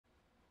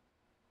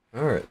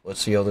Alright, let's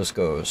see how this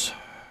goes.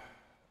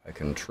 I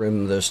can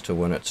trim this to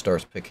when it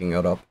starts picking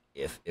it up,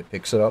 if it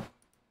picks it up.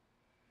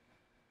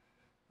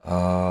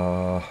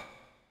 I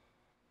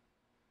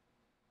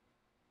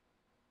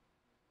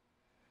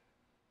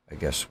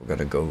guess we're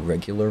gonna go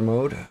regular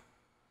mode.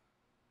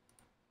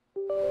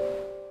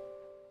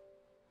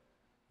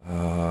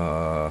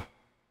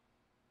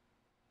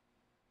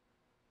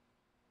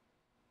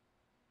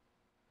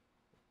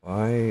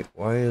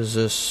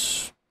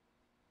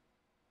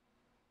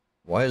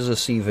 Why is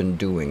this even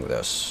doing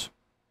this?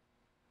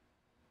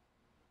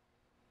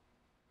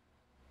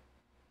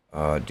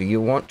 Do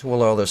you want to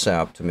allow this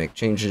app to make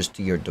changes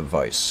to your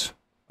device?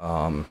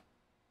 Yeah,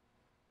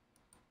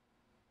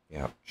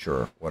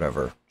 sure,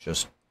 whatever.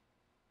 Just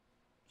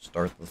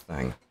start the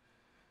thing.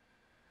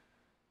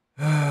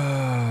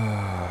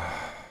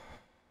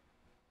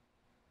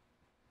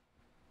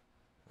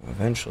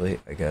 Eventually,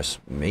 I guess,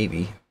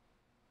 maybe.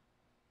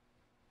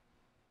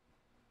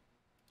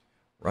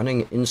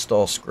 Running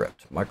install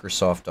script,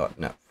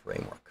 Microsoft.NET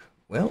framework.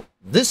 Well,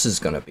 this is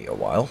going to be a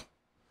while.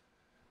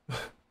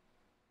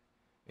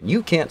 And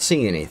you can't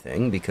see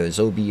anything because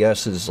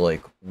OBS is,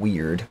 like,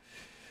 weird.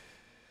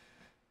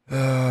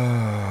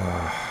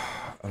 I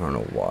don't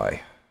know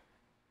why.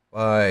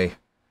 Why?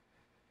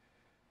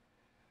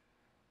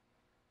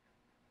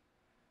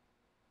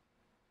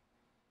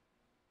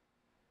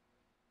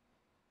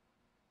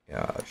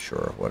 Yeah,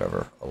 sure,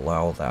 whatever.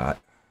 Allow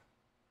that.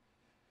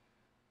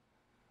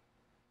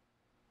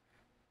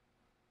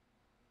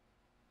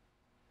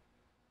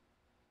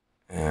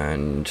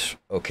 And,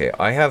 okay,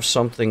 I have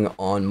something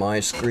on my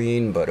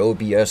screen, but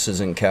OBS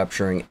isn't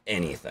capturing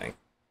anything.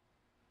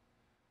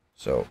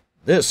 So,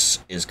 this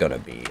is gonna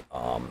be,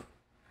 oh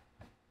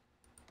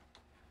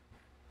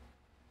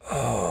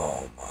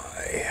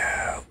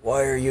my,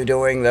 why are you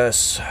doing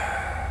this?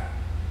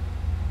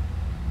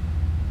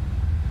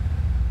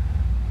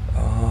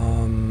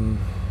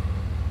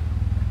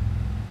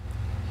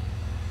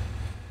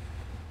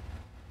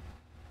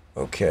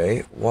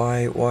 Okay,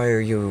 why are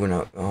you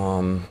not,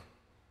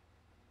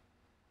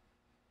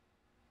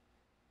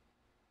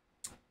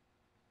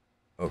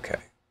 okay,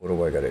 what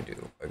do I gotta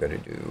do? I gotta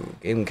do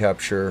game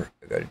capture,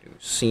 I gotta do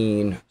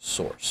scene,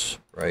 source,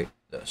 right?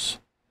 This.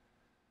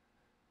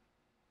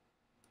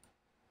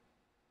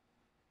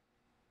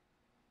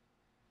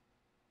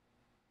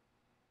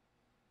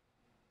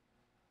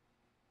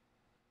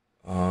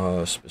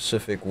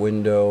 Specific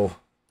window.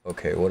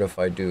 Okay, what if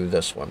I do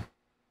this one?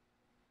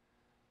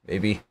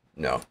 Maybe?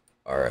 No.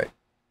 Alright.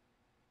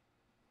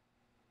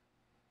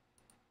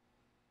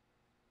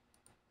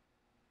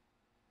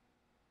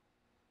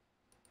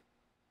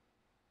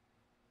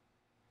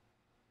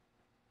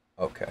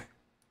 Okay.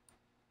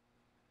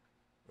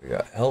 We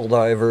got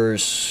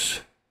Helldivers.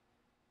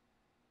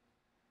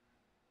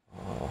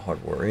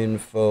 Hardware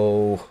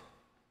info.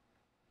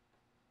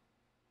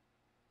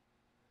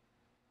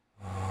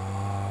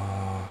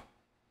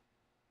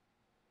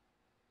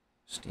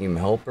 Steam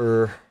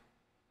helper.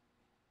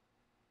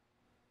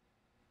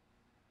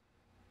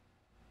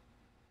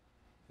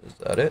 Is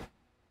that it?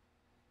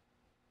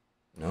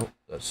 Nope,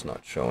 that's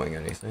not showing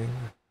anything.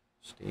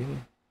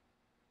 Steam.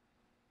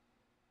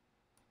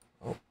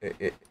 Oh,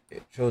 it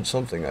showed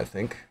something, I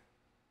think.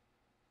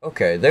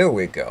 Okay, there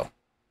we go.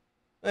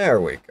 There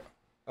we go.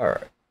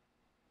 Alright.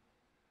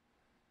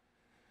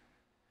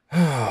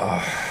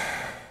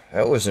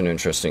 That was an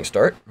interesting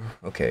start.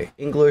 Okay,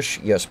 English,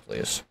 yes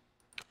please.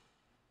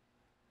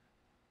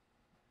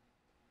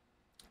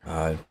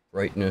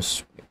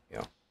 Brightness,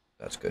 yeah,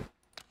 that's good.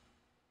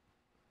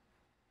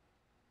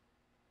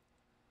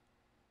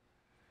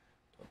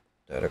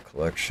 Data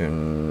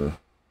collection,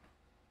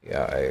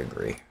 yeah, I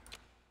agree.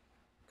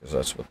 Because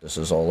that's what this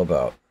is all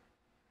about.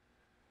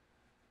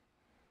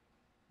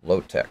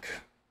 Lo-Tek.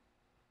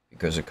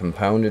 Because of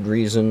compounded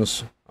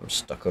reasons, I'm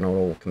stuck on an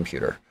old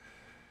computer.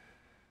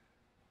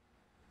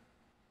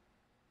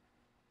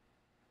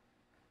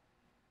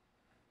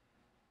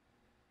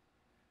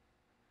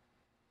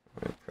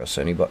 Press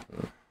any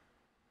button.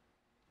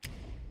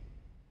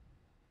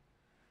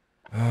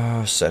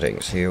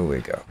 Settings, here we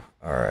go.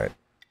 Alright.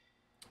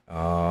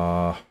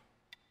 Go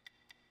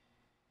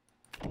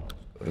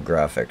to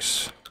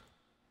graphics.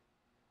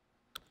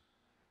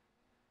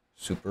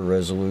 Super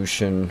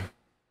resolution.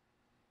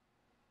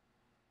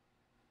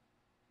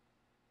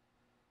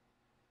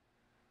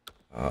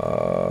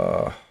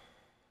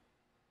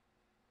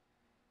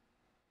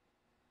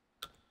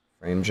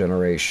 Frame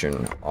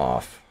generation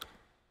off.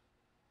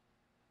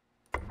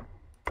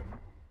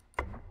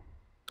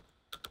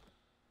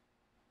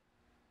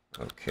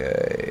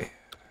 Okay.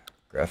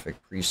 Graphic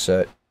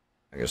preset.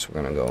 I guess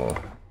we're gonna go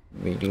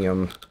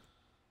medium.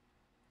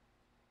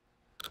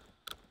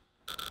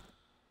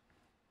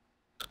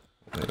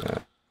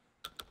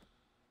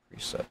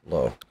 Preset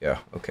low. Yeah,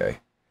 okay.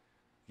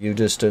 View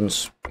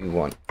distance, we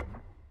want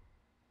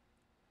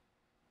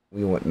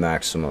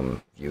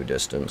maximum view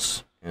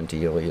distance.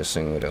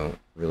 Anti-aliasing, we don't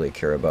really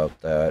care about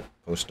that.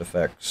 Post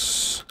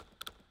effects,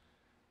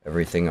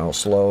 everything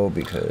else low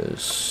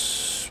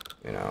because,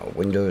 you know,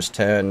 Windows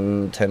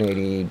 10,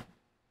 1080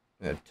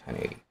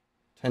 1080.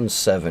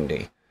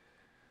 1070.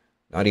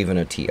 Not even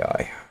a Ti.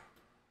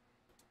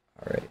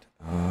 Alright.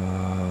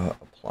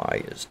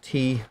 Apply is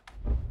T.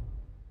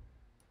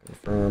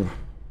 Confirm.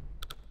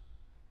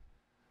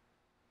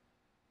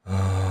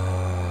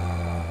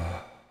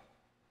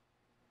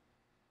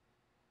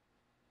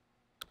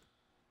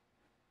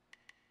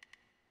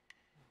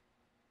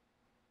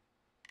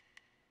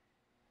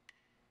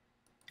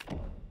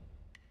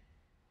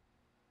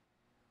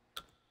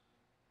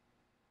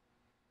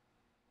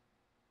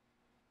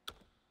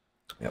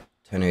 Yep,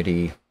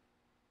 1080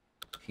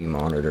 T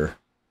monitor,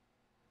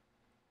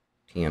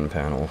 TN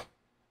panel.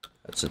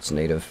 That's its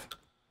native.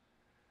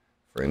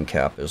 Frame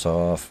cap is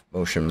off.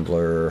 Motion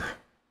blur.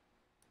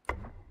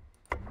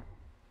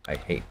 I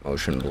hate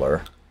motion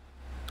blur.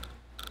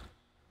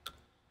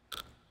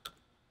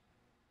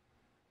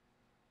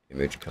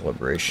 Image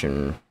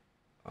calibration.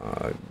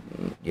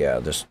 Yeah,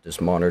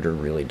 this monitor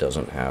really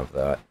doesn't have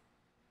that.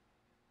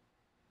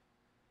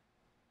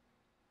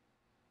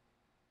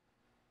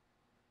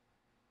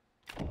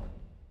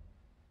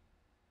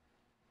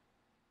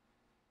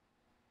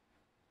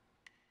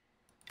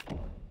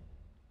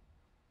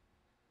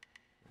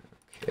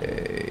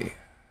 Okay.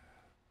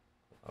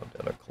 Cloud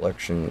data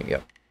collection.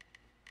 Yep.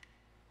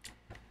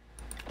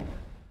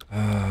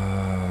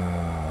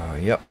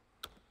 Yep.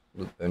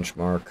 Loop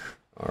benchmark.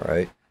 All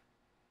right.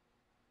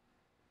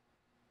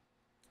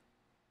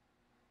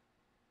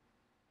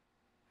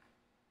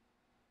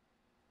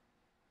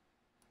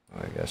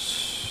 I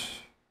guess.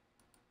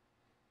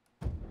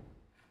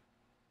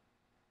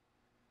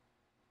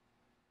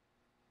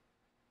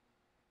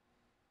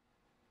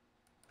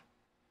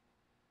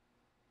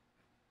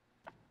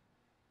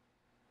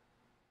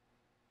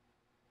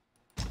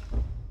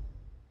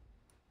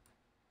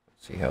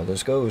 Let's see how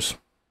this goes.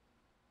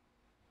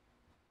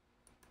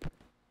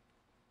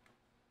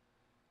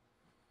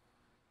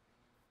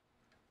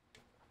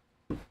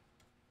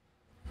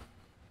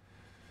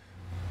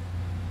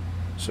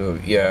 So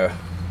yeah,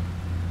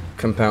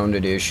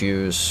 compounded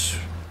issues.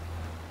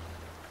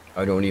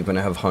 I don't even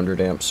have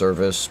 100 amp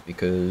service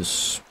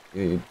because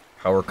the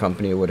power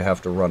company would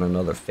have to run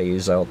another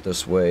phase out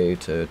this way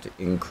to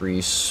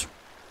increase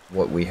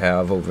what we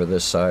have over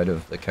this side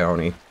of the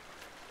county.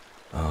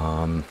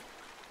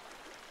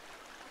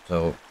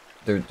 So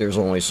there's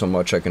only so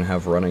much I can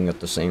have running at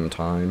the same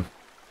time.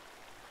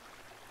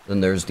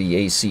 Then there's the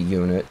AC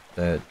unit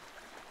that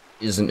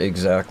isn't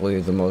exactly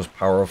the most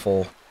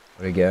powerful.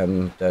 But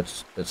again,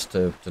 that's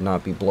to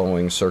not be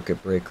blowing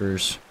circuit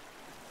breakers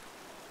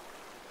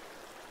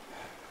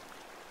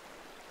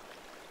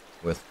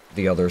with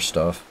the other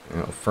stuff. You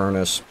know,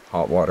 furnace,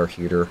 hot water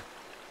heater,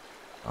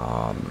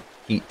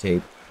 heat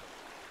tape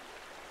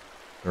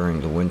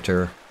during the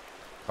winter,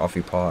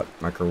 coffee pot,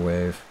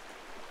 microwave.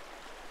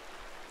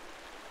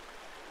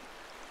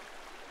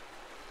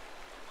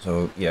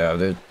 So yeah,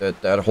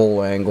 that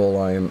whole angle,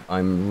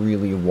 I'm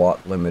really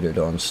watt limited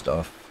on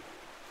stuff.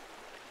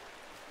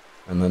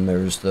 And then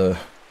there's the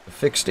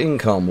fixed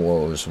income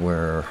woes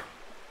where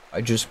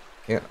I just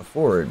can't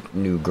afford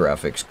new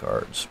graphics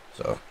cards.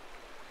 So,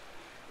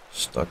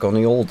 stuck on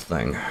the old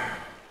thing.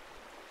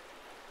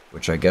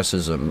 Which I guess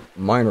is a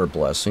minor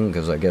blessing,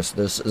 because I guess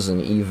this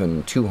isn't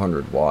even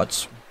 200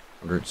 watts.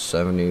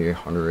 170,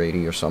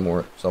 180 or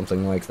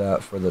something like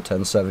that for the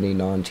 1070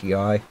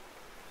 non-Ti.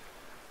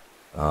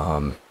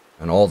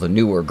 And all the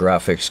newer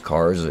graphics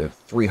cards have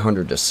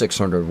 300 to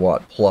 600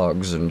 watt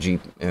plugs and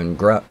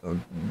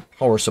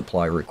power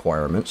supply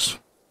requirements.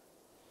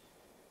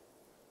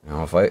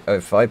 Now,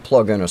 if I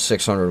plug in a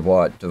 600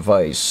 watt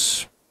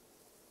device,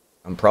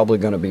 I'm probably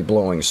going to be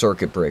blowing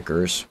circuit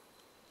breakers.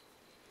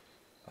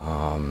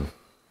 The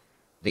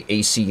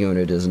AC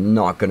unit is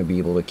not going to be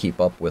able to keep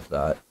up with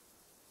that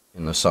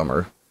in the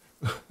summer.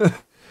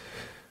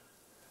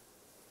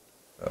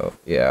 So,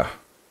 yeah.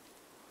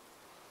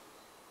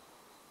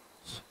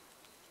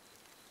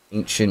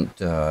 Ancient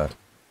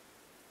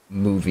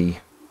movie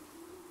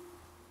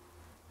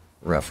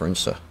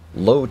reference,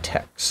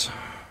 Lo-Techs.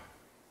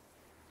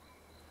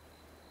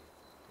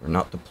 We're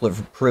not the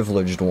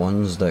privileged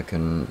ones that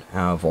can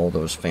have all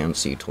those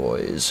fancy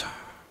toys.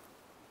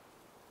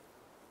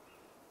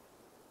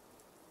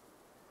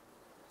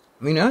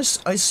 I mean, I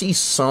see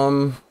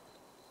some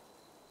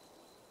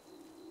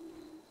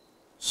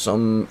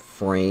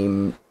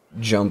frame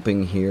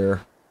jumping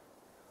here.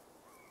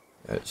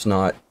 It's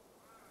not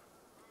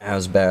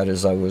as bad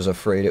as I was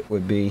afraid it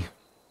would be.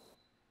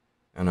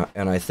 And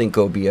I think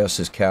OBS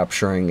is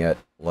capturing at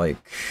like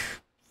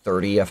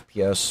 30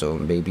 FPS, so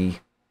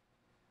maybe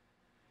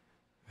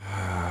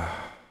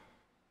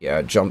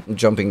yeah,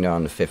 jumping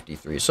down to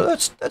 53. So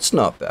that's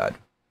not bad.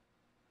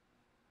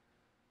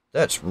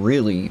 That's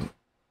really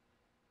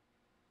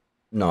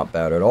not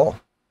bad at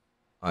all.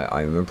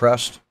 I'm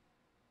impressed.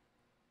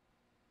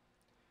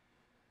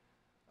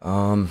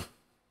 So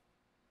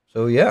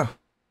yeah.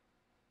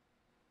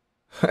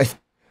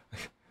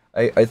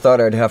 I thought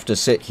I'd have to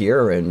sit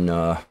here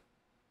and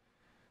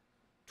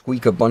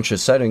tweak a bunch of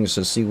settings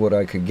to see what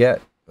I could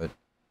get, but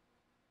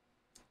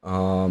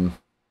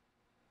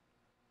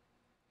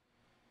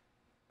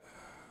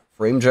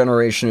Frame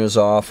generation is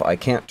off. I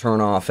can't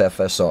turn off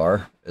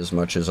FSR as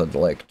much as I'd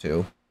like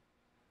to.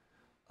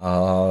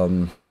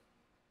 And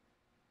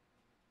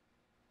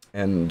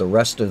the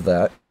rest of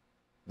that,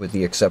 with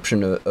the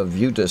exception of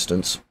view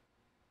distance,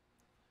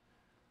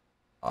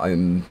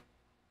 I'm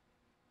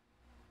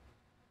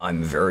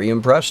very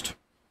impressed.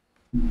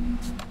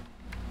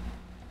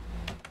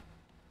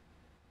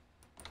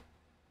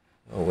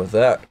 Well, with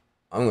that,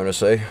 I'm going to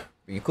say,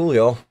 be cool,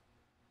 y'all.